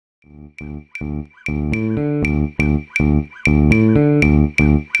Hi,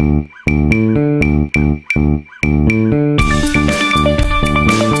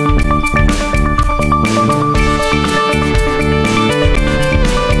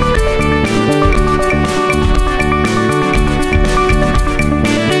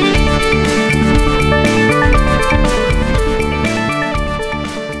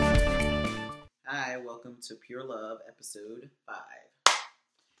 welcome to Pure Love, episode 5.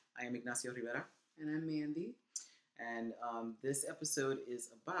 I am Ignacio Rivera. And I'm Mandy. And this episode is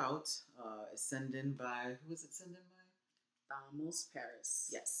about Ascending by, who is it ascending by? Vamos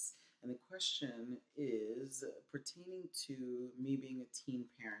Paris. Yes. And the question is pertaining to me being a teen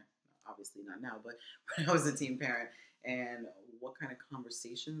parent, obviously not now, but when I was a teen parent, and what kind of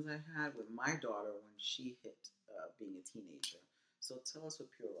conversations I had with my daughter when she hit being a teenager. So tell us what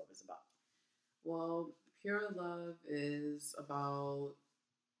Pure Love is about. Well, Pure Love is about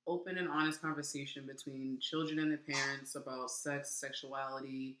open and honest conversation between children and their parents about sex,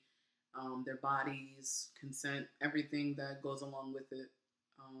 sexuality, their bodies, consent, everything that goes along with it.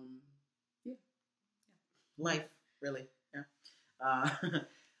 Yeah. Life, really. Yeah.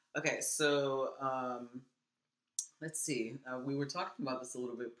 Okay, so let's see. We were talking about this a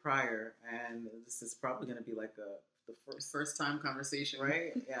little bit prior, and this is probably going to be like the First time conversation,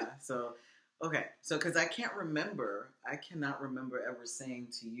 right? Yeah. So, okay. So, because I cannot remember ever saying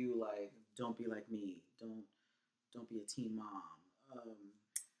to you like, "Don't be like me. Don't be a teen mom."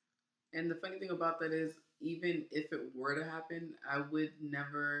 And the funny thing about that is, even if it were to happen, I would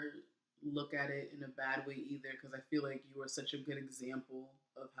never look at it in a bad way either, because I feel like you are such a good example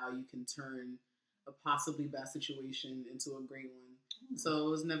of how you can turn a possibly bad situation into a great one. So it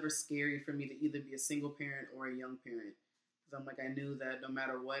was never scary for me to either be a single parent or a young parent, because I'm like, I knew that no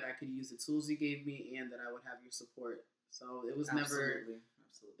matter what, I could use the tools you gave me and that I would have your support. So it was Absolutely.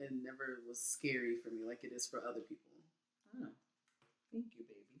 it never was scary for me like it is for other people. Oh, thank you,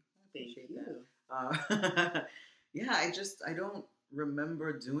 baby. I appreciate Thank you. that. Yeah, I don't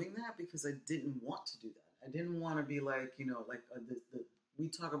remember doing that because I didn't want to do that. I didn't want to be like, we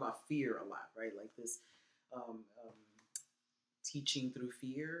talk about fear a lot, right? Like this teaching through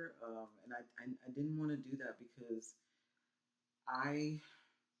fear. And I didn't want to do that because I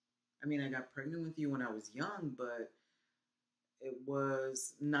got pregnant with you when I was young, but it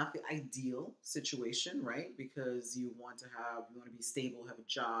was not the ideal situation, right? Because you want to be stable, have a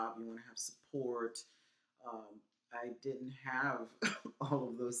job, you want to have support. I didn't have all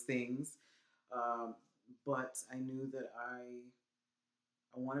of those things, but I knew that I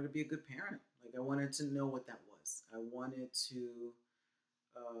wanted to be a good parent. Like, I wanted to know what that was. I wanted to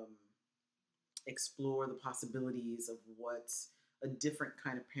explore the possibilities of what a different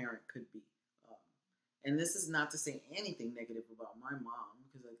kind of parent could be. And this is not to say anything negative about my mom,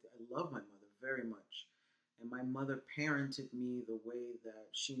 because I love my mother very much. And my mother parented me the way that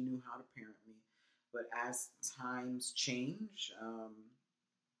she knew how to parent me. But as times change,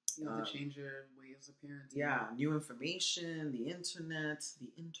 You have to change your ways of parenting. Yeah, new information, the internet,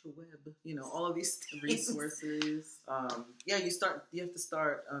 the interweb, all of these things. Resources. You have to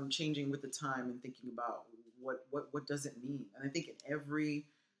start changing with the time and thinking about what does it mean. And I think in every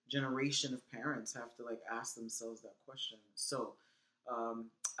generation of parents have to ask themselves that question. So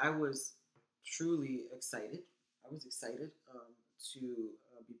I was truly excited. I was excited to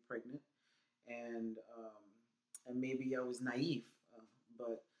be pregnant, and maybe I was naive,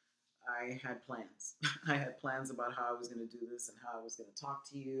 but I had plans. I had plans about how I was going to do this and how I was going to talk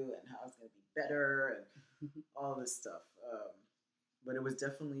to you and how I was going to be better and all this stuff. But it was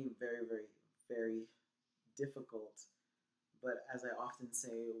definitely very, very, very difficult. But as I often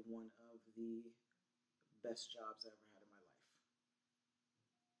say, one of the best jobs I ever had in my life.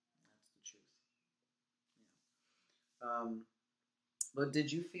 That's the truth. Yeah. But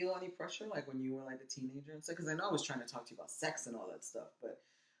did you feel any pressure, like when you were like a teenager and stuff? Because I know I was trying to talk to you about sex and all that stuff, but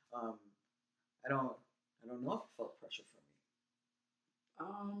I don't know if you felt pressure from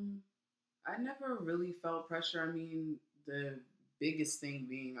me. I never really felt pressure. I mean, the biggest thing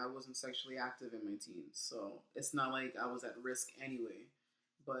being I wasn't sexually active in my teens, so it's not like I was at risk anyway.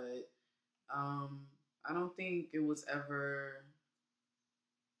 But I don't think it was ever.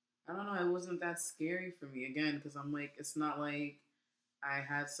 I don't know. It wasn't that scary for me again, because I'm like, it's not like I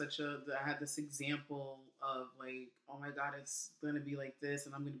had this example of like, oh my God, it's gonna be like this,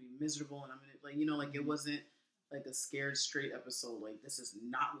 and I'm gonna be miserable, and I'm gonna it wasn't like a scared straight episode. Like, this is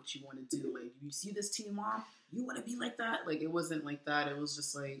not what you want to do. Like, you see this teen mom, you want to be like that. Like, it wasn't like that. It was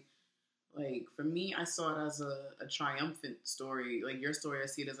just like for me, I saw it as a triumphant story. Like your story, I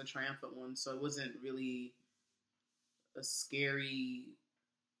see it as a triumphant one. So it wasn't really a scary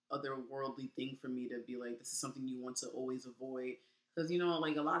otherworldly thing for me to be like, this is something you want to always avoid. Because, you know,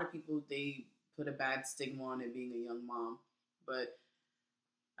 like a lot of people, they put a bad stigma on it being a young mom. But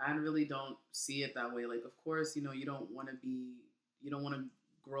I really don't see it that way. Like, of course, you know, you don't want to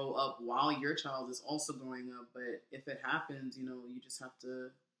grow up while your child is also growing up. But if it happens, you know, you just have to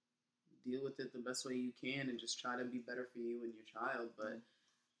deal with it the best way you can and just try to be better for you and your child. But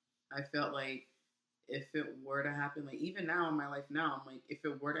I felt like if it were to happen, like even now in my life now, I'm like, if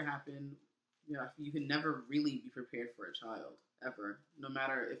it were to happen, you know, you can never really be prepared for a child ever. No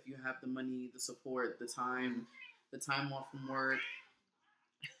matter if you have the money, the support, the time off from work,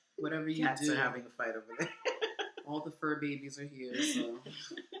 whatever you Cats do. are having a fight over there. All the fur babies are here, so.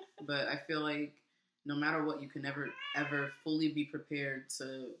 But I feel like no matter what, you can never ever fully be prepared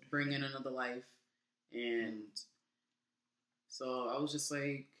to bring in another life, and so I was just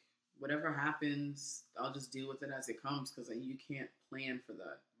like, whatever happens, I'll just deal with it as it comes, because you can't plan for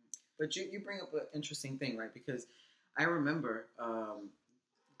that. But you bring up an interesting thing, right? Because I remember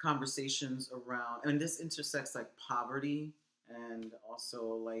conversations around, and this intersects like poverty and also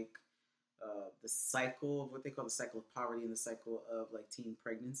like the cycle of what they call the cycle of poverty and the cycle of like teen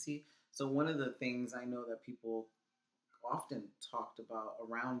pregnancy. So one of the things I know that people often talked about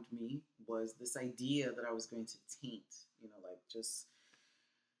around me was this idea that I was going to taint, you know, like just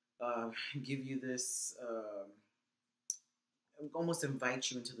give you this, almost invite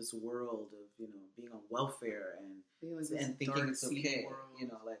you into this world of, you know, being on welfare and thinking it's okay, you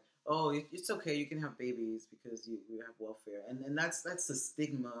know, like, oh, it's okay, you can have babies because you have welfare, and that's the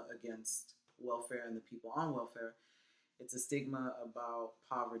stigma against welfare and the people on welfare. It's a stigma about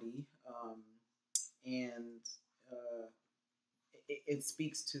poverty, and it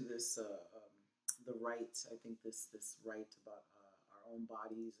speaks to this the right. I think this right about our own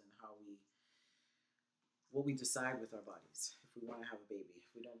bodies and what we decide with our bodies. If we want to have a baby, if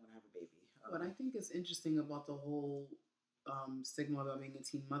we don't want to have a baby. What I think is interesting about the whole stigma about being a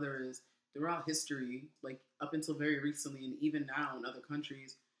teen mother is throughout history, like up until very recently, and even now in other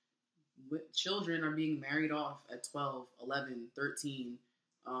countries, children are being married off at 12, 11, 13.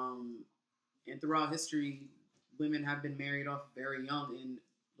 And throughout history, women have been married off very young and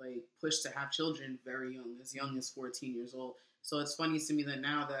like pushed to have children very young as 14 years old. So it's funny to me that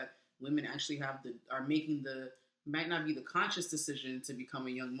now that women actually are making might not be the conscious decision to become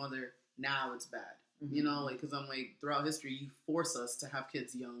a young mother, now it's bad. Mm-hmm. You know, like, because I'm like, throughout history, you force us to have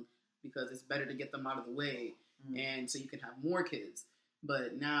kids young because it's better to get them out of the way, and so you can have more kids.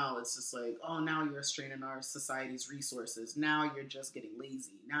 But now it's just like, oh, now you're straining our society's resources. Now you're just getting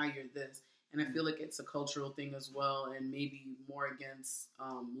lazy. Now you're this. And I feel like it's a cultural thing as well, and maybe more against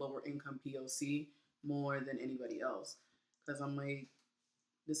lower income POC more than anybody else. Because I'm like,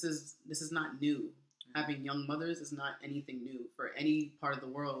 this is not new. Having young mothers is not anything new for any part of the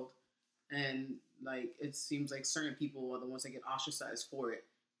world. And like, it seems like certain people are the ones that get ostracized for it,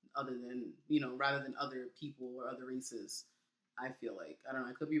 other than, you know, rather than other people or other races. I feel like, I don't know,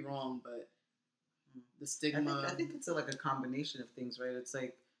 I could be wrong, but the stigma. I think it's like a combination of things, right? It's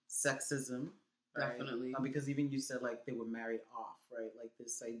like sexism, right? Definitely, because even you said like they were married off, right? Like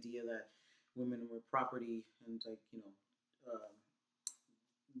this idea that women were property and like, you know,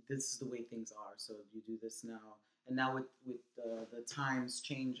 this is the way things are. So you do this now, and now with the times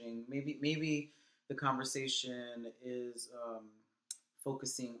changing, maybe the conversation is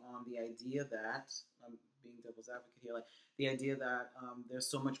focusing on the idea that I'm being devil's advocate here, like the idea that there's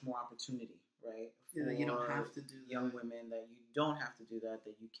so much more opportunity, right? Yeah, you don't have to do young women, that you don't have to do that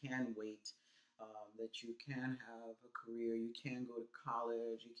you can wait, that you can have a career, you can go to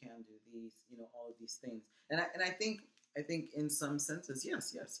college, you can do these, you know, all of these things. And I think in some senses,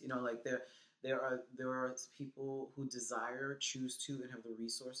 yes, you know, like there are people who choose to, and have the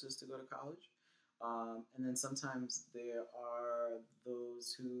resources to go to college. And then sometimes there are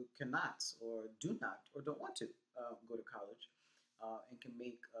those who cannot, or do not, or don't want to go to college, and can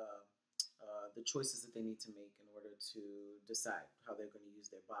make the choices that they need to make in order to decide how they're going to use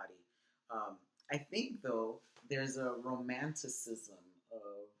their body. I think, though, there's a romanticism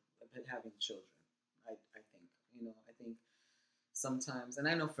of having children. I think, you know, I think sometimes, and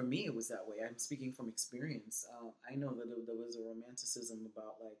I know for me it was that way. I'm speaking from experience. I know that there was a romanticism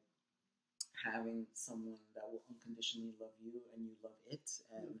about like having someone that will unconditionally love you and you love it.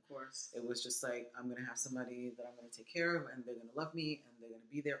 And of course, it was just like, I'm going to have somebody that I'm going to take care of, and they're going to love me, and they're going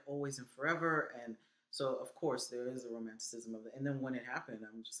to be there always and forever. And so, of course, there is a romanticism of it. And then when it happened,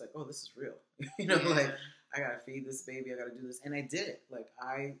 I'm just like, oh, this is real. You know, like, I got to feed this baby. I got to do this. And I did it. Like,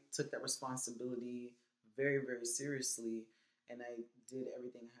 I took that responsibility very, very seriously. And I did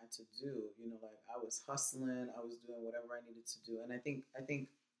everything I had to do. You know, like, I was hustling. I was doing whatever I needed to do. And I think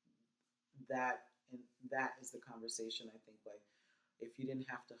that and that is the conversation. I think like if you didn't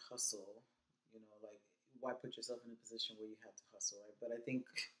have to hustle, like why put yourself in a position where you had to hustle, right? But I think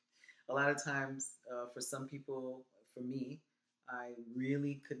a lot of times, for some people, for me, I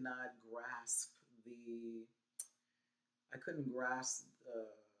really could not grasp the. I couldn't grasp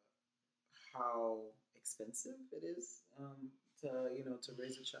how expensive it is to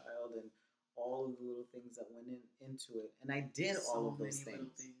raise a child and all of the little things that went into it. And I did all So of those many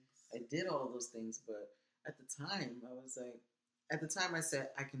little things. I did all of those things, but at the time, I was like, at the time, I said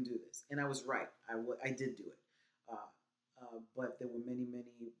I can do this, and I was right. I did do it, but there were many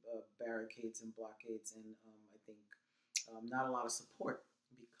barricades and blockades, and I think not a lot of support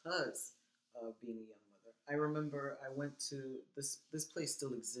because of being a young mother. I remember I went to this place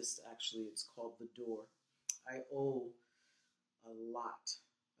still exists actually. It's called The Door. I owe a lot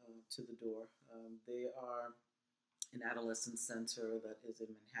to The Door. They are an adolescent center that is in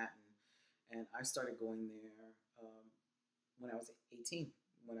Manhattan, and I started going there when I was 18.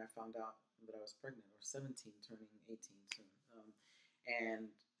 When I found out that I was pregnant, or 17, turning 18 soon, and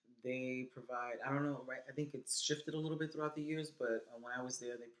they provide. I don't know, right? I think it's shifted a little bit throughout the years, but when I was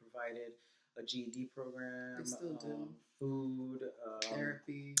there, they provided a GED program. They still do. Food,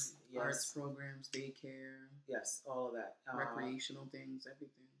 therapy, yes, arts programs, daycare. Yes, all of that. Recreational things,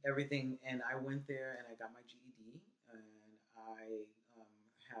 everything. Everything. And I went there and I got my GED, and I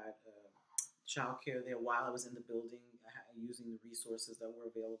had childcare there while I was in the building, using the resources that were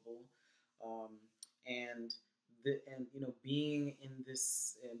available, and being in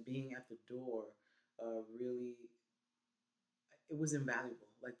this and being at The Door, really, it was invaluable.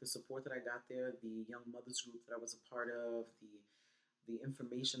 Like the support that I got there, the young mothers group that I was a part of, the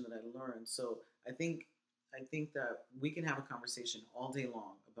information that I learned. So I think that we can have a conversation all day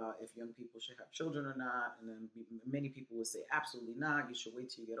long about if young people should have children or not, and then many people would say absolutely not. You should wait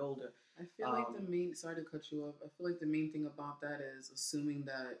till you get older. I feel like the main sorry to cut you off. I feel like the main thing about that is assuming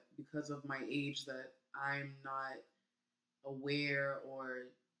that because of my age that I'm not aware or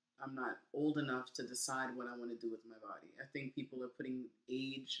I'm not old enough to decide what I want to do with my body. I think people are putting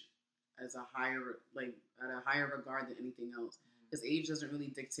age as a higher, like at a higher regard than anything else. Because age doesn't really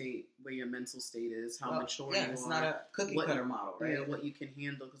dictate where your mental state is, how mature you are. It's not a cookie cutter model, right? Yeah, what you can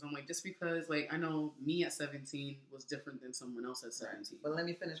handle. Because I'm like, just because, like, I know me at 17 was different than someone else at 17. Right. But let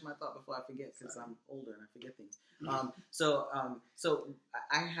me finish my thought before I forget, because I'm older and I forget things. So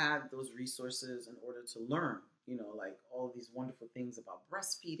I had those resources in order to learn, like all of these wonderful things about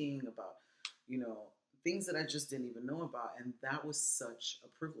breastfeeding, about, things that I just didn't even know about. And that was such a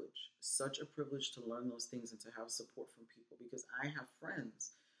privilege to learn those things and to have support from people, because I have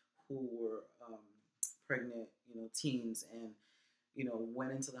friends who were pregnant, teens, and,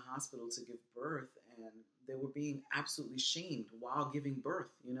 went into the hospital to give birth, and they were being absolutely shamed while giving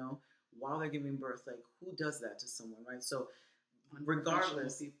birth, while they're giving birth. Like, who does that to someone, right? So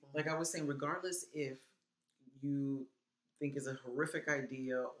regardless, like I was saying, regardless if you think is a horrific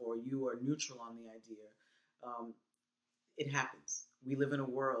idea or you are neutral on the idea, it happens. We live in a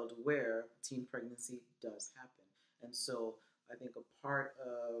world where teen pregnancy does happen. And so I think a part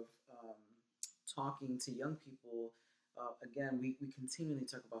of talking to young people, again, we continually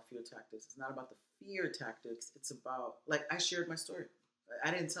talk about fear tactics. It's not about the fear tactics. It's about, like, I shared my story.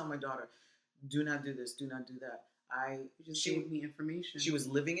 I didn't tell my daughter, do not do this, do not do that. She gave me information. She was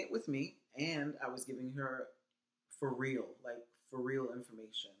living it with me, and I was giving her for real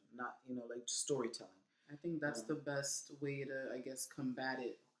information, not, like storytelling. I think that's the best way to, I guess, combat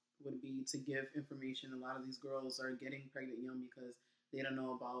it would be to give information. A lot of these girls are getting pregnant young because they don't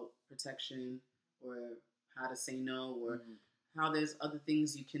know about protection or how to say no or how there's other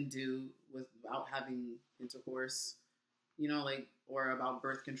things you can do without having intercourse, like, or about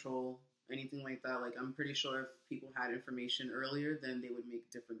birth control, anything like that. Like, I'm pretty sure if people had information earlier, then they would make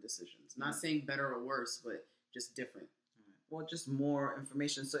different decisions. Not saying better or worse, but just different. Well, just more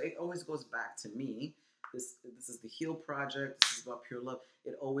information. So it always goes back to me. This is the Heal Project. This is about pure love.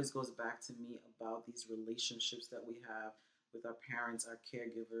 It always goes back to me about these relationships that we have with our parents, our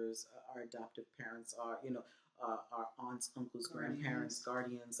caregivers, our adoptive parents, our aunts, uncles, grandparents,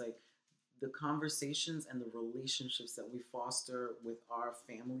 guardians. Like, the conversations and the relationships that we foster with our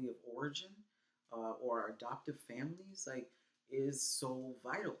family of origin or our adoptive families, like, is so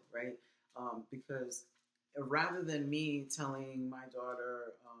vital, right? Because rather than me telling my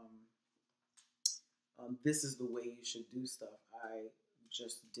daughter, this is the way you should do stuff, I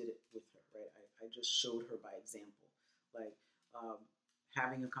just did it with her, right? I just showed her by example. Like,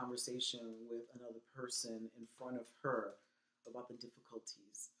 having a conversation with another person in front of her about the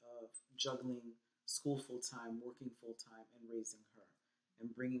difficulties of juggling school full-time, working full-time, and raising her.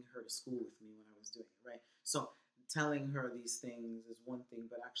 and bringing her to school with me when I was doing it, right? So telling her these things is one thing,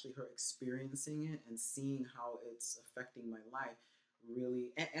 but actually her experiencing it and seeing how it's affecting my life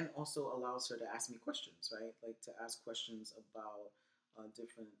really, and also allows her to ask me questions, right? Like to ask questions about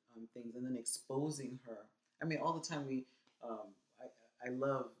different things, and then exposing her. I mean, all the time I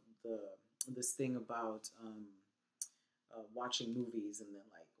love the this thing about watching movies and then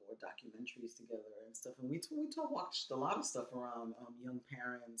like or documentaries together and stuff. And watched a lot of stuff around young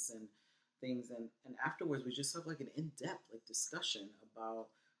parents and things, and afterwards we just have like an in-depth like discussion about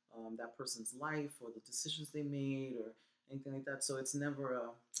that person's life or the decisions they made or anything like that. So it's never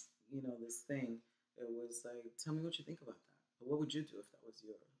a this thing. It was like, tell me what you think about that. What would you do if that was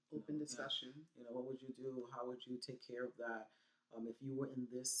your open discussion? What would you do? How would you take care of that? If you were in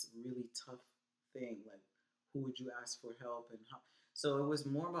this really tough thing, like who would you ask for help and how? So it was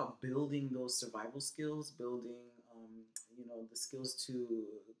more about building those survival skills, building the skills to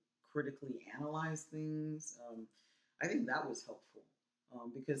critically analyze things. I think that was helpful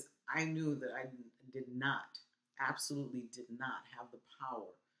because I knew that I did not, absolutely did not have the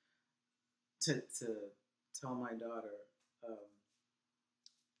power to tell my daughter,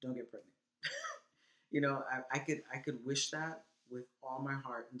 don't get pregnant. I could wish that with all my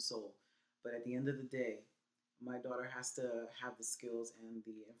heart and soul, but at the end of the day, my daughter has to have the skills and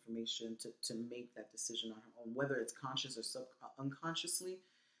the information to make that decision on her own, whether it's conscious or unconsciously.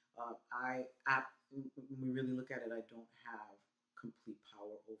 When we really look at it, I don't have complete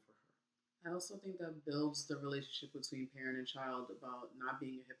power over her. I also think that builds the relationship between parent and child about not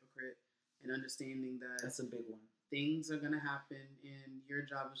being a hypocrite and understanding that that's a big one. Things are going to happen and your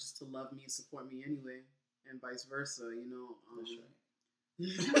job is just to love me and support me anyway, and vice versa, That's right.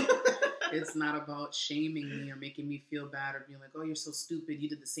 It's not about shaming me or making me feel bad or being like, oh, you're so stupid, you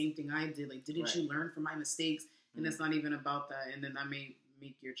did the same thing I did, like didn't you learn from my mistakes? And it's not even about that, and then that may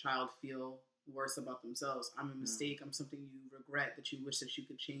make your child feel worse about themselves. I'm a mistake, I'm something you regret that you wish that you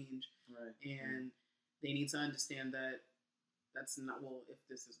could change, right? And they need to understand that that's not, well, if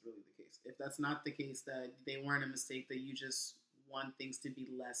this is really the case, if that's not the case, that they weren't a mistake, that you just want things to be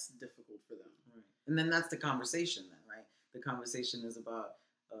less difficult for them, right? And then that's the conversation then, right? The conversation is about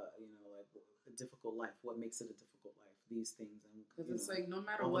like a difficult life. What makes it a difficult life? These things, and because it's like no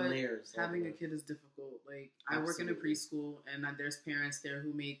matter what, layers, having a kid is difficult. Like I work in a preschool, and there's parents there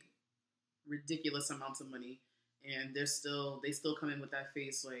who make ridiculous amounts of money, and they still come in with that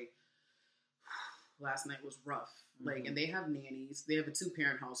face like, last night was rough. Like, and they have nannies, they have a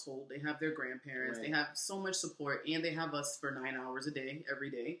 2-parent household, they have their grandparents, right. They have so much support, and they have us for 9 hours a day, every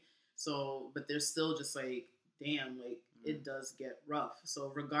day. So, but they're still just like, damn, like it does get rough.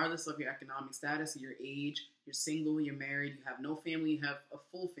 So regardless of your economic status, your age, you're single, you're married, you have no family, you have a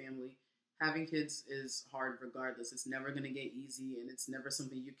full family, having kids is hard regardless. It's never going to get easy, and it's never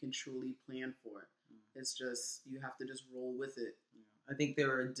something you can truly plan for. It's just, you have to just roll with it. I think there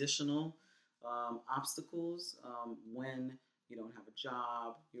are additional obstacles when you don't have a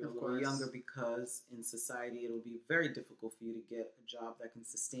job, you're a little younger, because in society it'll be very difficult for you to get a job that can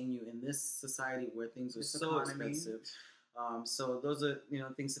sustain you in this society where things are so expensive. So those are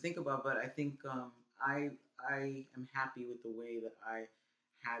things to think about. But I think I am happy with the way that I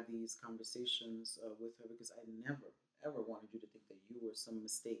had these conversations with her, because I never ever wanted you to think that you were some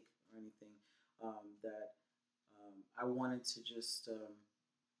mistake or anything. That I wanted to just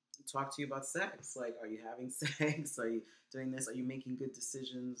talk to you about sex. Like, are you having sex? Are you doing this? Are you making good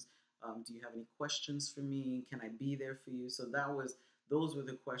decisions? Do you have any questions for me? Can I be there for you? So those were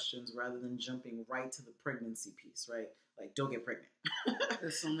the questions, rather than jumping right to the pregnancy piece, right? Like, don't get pregnant.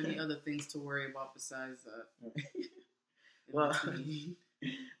 There's so many other things to worry about besides that. Well,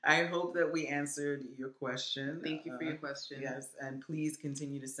 I hope that we answered your question. Thank you for your question. Yes, and please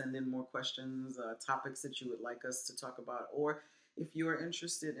continue to send in more questions, topics that you would like us to talk about, or if you are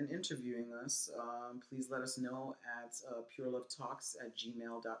interested in interviewing us, please let us know at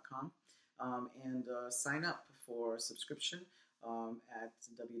purelovetalks@gmail.com, and sign up for subscription at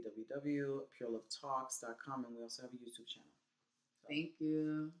www.purelovetalks.com, and we also have a YouTube channel. Thank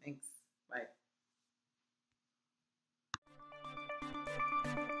you. Thanks. Bye.